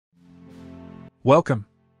Welcome!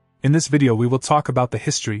 In this video we will talk about the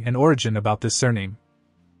history and origin about this surname.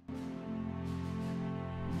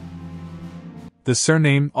 The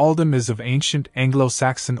surname Aldham is of ancient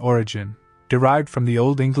Anglo-Saxon origin, derived from the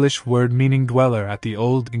Old English word meaning dweller at the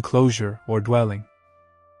old enclosure or dwelling.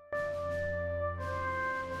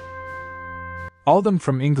 Aldham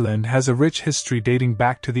from England has a rich history dating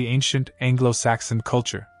back to the ancient Anglo-Saxon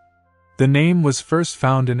culture. The name was first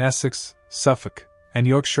found in Essex, Suffolk, and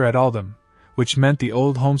Yorkshire at Aldham, which meant the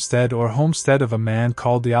old homestead or homestead of a man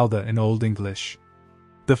called Ealda in Old English.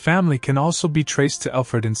 The family can also be traced to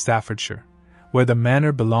Elford in Staffordshire, where the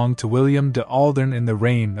manor belonged to William de Alderne in the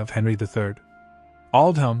reign of Henry III.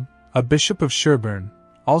 Aldhelm, a bishop of Sherborne,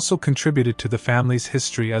 also contributed to the family's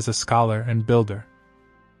history as a scholar and builder.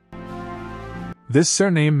 This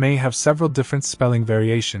surname may have several different spelling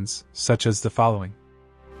variations, such as the following.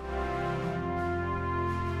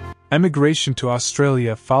 Emigration to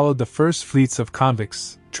Australia followed the first fleets of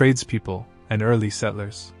convicts, tradespeople, and early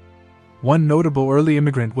settlers. One notable early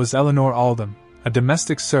immigrant was Eleanor Aldham, a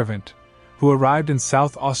domestic servant, who arrived in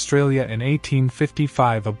South Australia in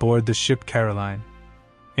 1855 aboard the ship Caroline.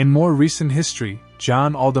 In more recent history,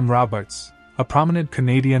 John Aldham Robarts, a prominent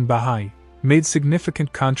Canadian Baha'i, made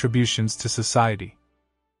significant contributions to society.